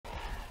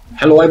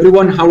Hello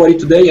everyone, how are you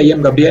today? I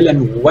am Gabriele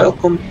and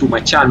welcome to my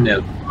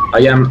channel. I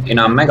am in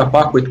a mega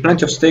pack with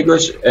plenty of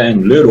Stegos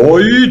and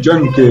Leroy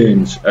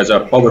Jenkins as a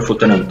powerful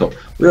Tenonto.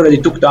 We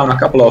already took down a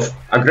couple of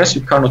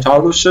aggressive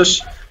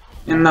Carnotauruses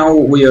and now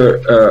we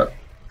are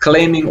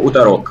claiming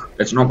Utarok.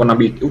 It's not gonna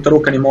be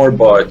Utarok anymore,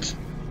 but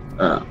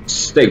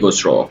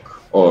Stegos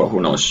Rock, or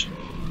who knows.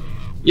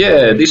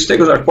 Yeah, these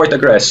Stegos are quite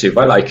aggressive,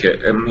 I like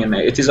it. I mean,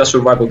 it is a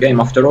survival game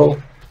after all,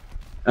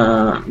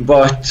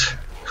 but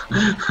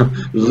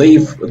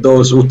leave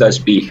those Utas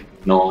be.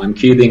 No, I'm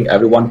kidding,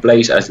 everyone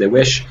plays as they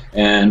wish,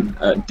 and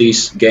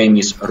this game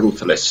is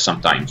ruthless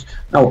sometimes.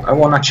 Now, I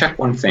wanna check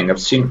one thing.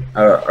 I've seen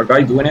a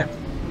guy doing it.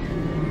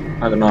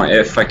 I don't know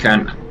if I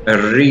can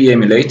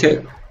re-emulate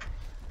it.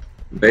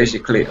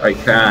 Basically, I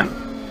can.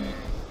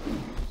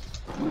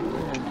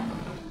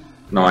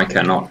 No, I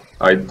cannot.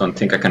 I don't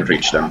think I can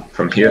reach them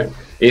from here.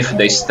 If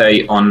they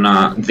stay on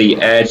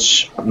the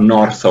edge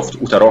north of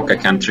Utarok, I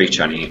can't reach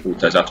any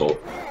Utas at all.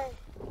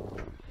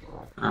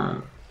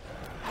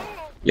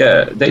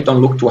 Yeah, they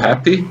don't look too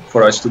happy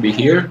for us to be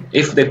here.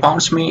 If they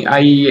pounce me,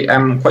 I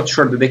am quite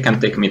sure that they can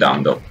take me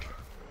down though.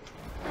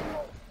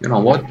 You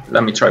know what?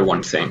 Let me try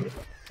one thing.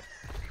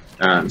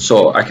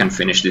 So I can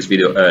finish this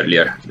video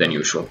earlier than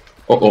usual.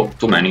 Oh,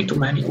 too many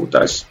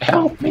Utas.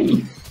 Help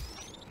me!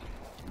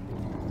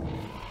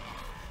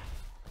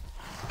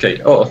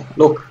 Okay, oh,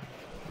 look.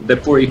 The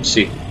poor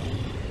Ipsy.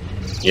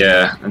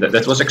 Yeah,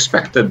 that was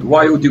expected.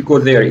 Why would you go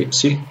there,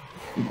 Ipsy?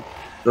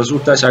 Those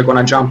Utas are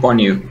gonna jump on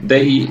you.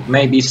 They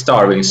may be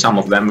starving, some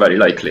of them, very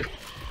likely.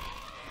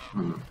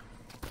 You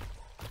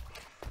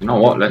know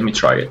what? Let me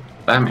try it.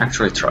 Let me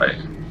actually try it.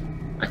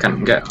 I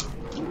can get...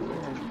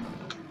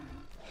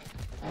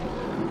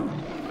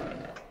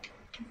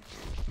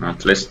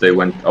 At least they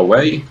went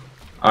away.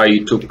 I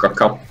took a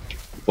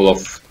couple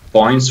of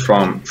points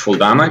from full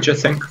damage, I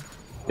think.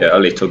 Yeah, a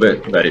little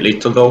bit. Very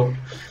little though.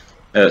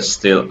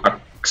 Still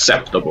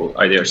acceptable,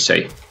 I dare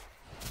say.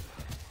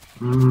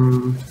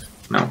 No.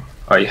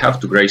 I have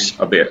to grace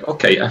a bit.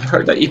 Okay, I've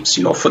heard that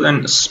Ipsy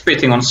often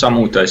spitting on some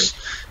Utas.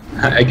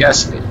 I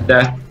guess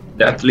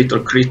that little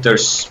critter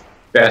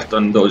spat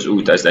on those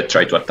Utas that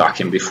tried to attack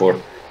him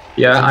before.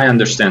 Yeah, I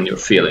understand your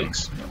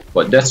feelings.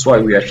 But that's why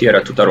we are here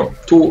at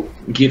Utarok, to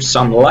give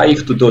some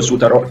life to those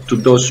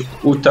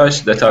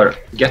Utas that are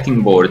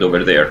getting bored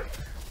over there.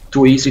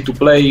 Too easy to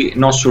play,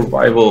 no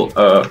survival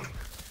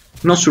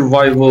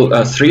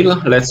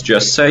thrill, let's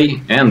just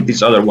say. And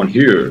this other one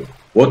here.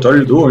 What are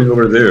you doing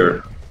over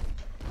there?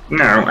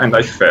 No, and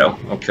I fell.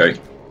 Okay.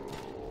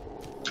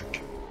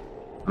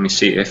 Let me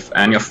see if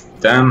any of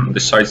them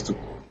decides to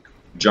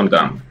jump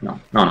down. No,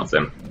 none of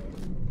them.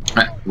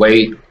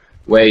 Wait,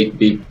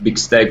 big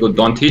Stego,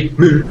 don't hit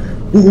me.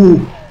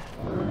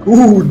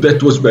 Ooh,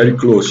 that was very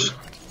close.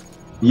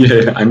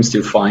 Yeah, I'm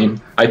still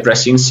fine. I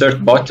press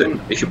insert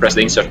button. If you press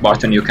the insert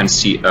button, you can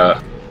see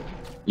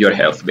your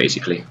health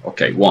basically.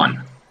 Okay,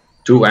 1,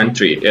 2, and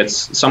 3.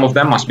 It's some of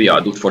them must be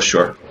adult for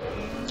sure.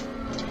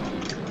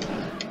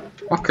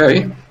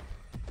 Okay.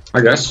 I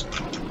guess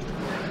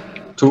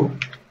 2.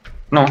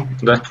 No,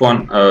 that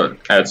one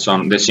had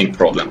some desync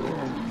problem.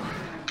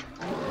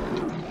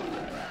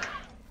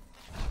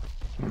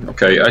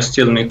 Okay, I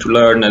still need to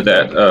learn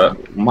that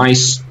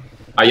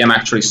I am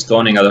actually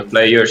stoning other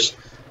players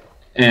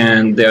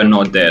and they are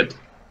not dead.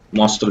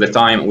 Most of the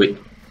time with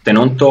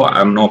Tenonto,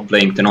 I'm not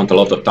playing Tenonto a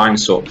lot of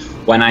times, so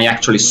when I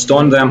actually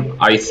stone them,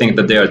 I think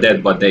that they are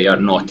dead, but they are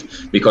not.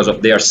 Because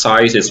of their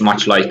size, it's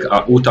much like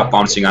a Uta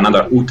pouncing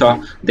another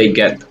Uta, they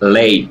get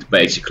laid,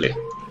 basically.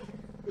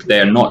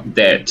 They are not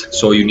dead,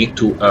 so you need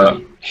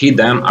to hit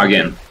them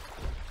again.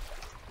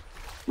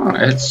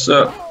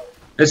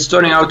 It's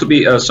turning out to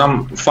be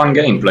some fun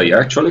gameplay,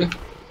 actually.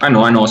 I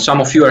know,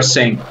 some of you are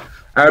saying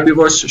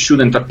herbivores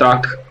shouldn't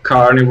attack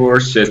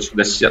carnivores, it's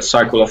the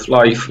cycle of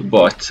life,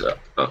 but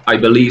I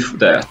believe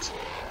that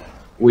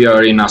we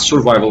are in a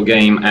survival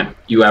game and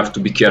you have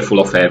to be careful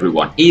of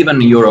everyone, even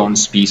your own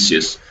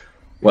species.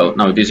 Well,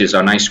 now this is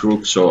a nice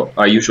group, so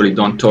I usually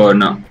don't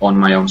turn on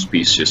my own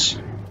species,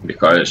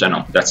 because I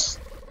know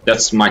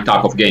that's my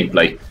type of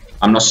gameplay.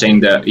 I'm not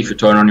saying that if you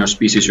turn on your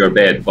species you're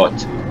bad,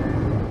 but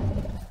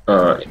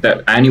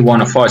that any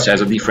one of us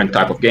has a different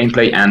type of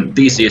gameplay, and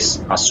this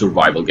is a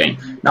survival game.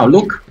 Now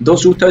look,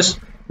 those Utas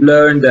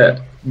learned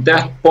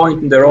that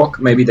point in the rock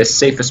may be the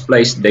safest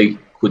place they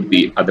could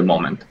be at the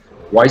moment.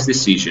 Wise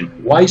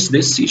decision. Wise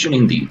decision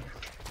indeed.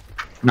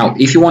 Now,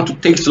 if you want to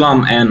take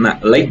slam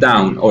and lay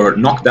down or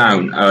knock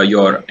down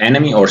your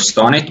enemy or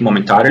stun it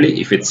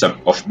momentarily, if it's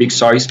of big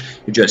size,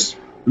 you just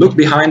look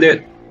behind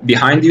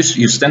you,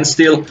 you stand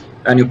still,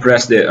 and you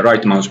press the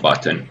right mouse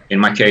button. In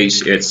my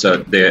case, it's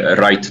the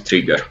right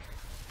trigger,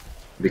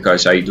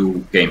 because I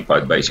do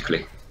gamepad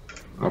basically.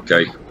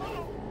 Okay.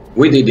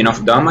 We did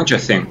enough damage, I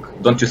think.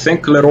 Don't you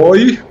think,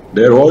 Leroy?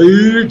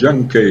 Leroy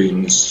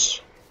Jenkins.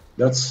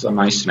 That's a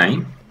nice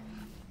name.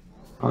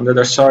 On the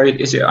other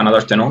side, is it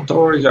another Tenonto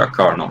or is it a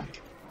Carno?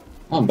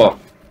 Oh, but...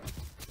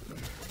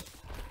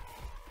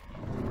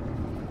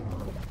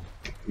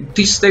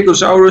 These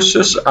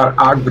Stegosaurus are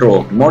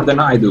aggro, more than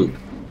I do.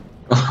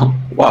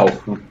 Wow.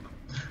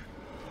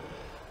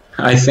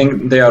 I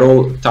think they are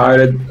all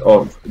tired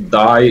of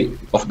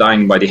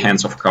dying by the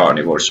hands of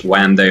carnivores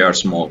when they are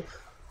small.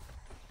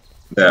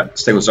 The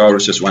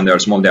Stegosauruses, when they are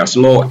small, they are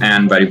slow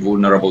and very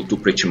vulnerable to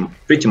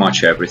pretty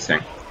much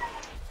everything.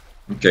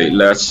 Okay,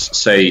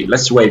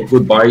 let's wave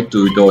goodbye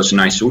to those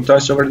nice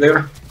utas over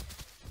there.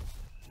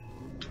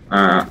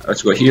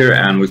 Let's go here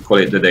and we'll call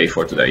it the day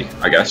for today,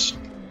 I guess.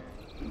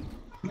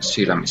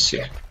 Let me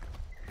see.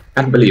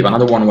 Can't believe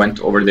another one went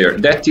over there.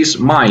 That is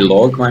my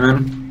log, my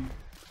man.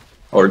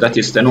 Or that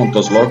is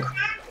Tenonto's log.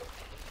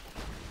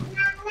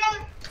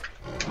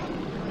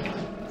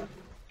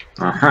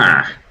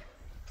 Aha.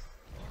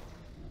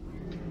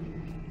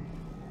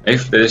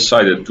 If they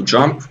decided to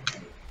jump,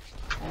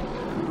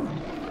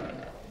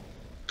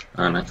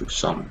 and I took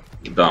some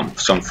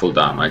full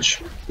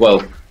damage.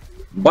 Well,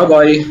 bye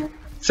bye.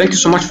 Thank you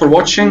so much for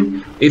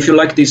watching. If you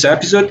like this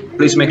episode,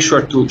 please make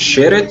sure to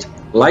share it,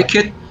 like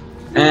it,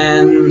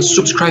 and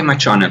subscribe my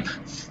channel.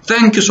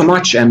 Thank you so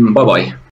much, and bye bye.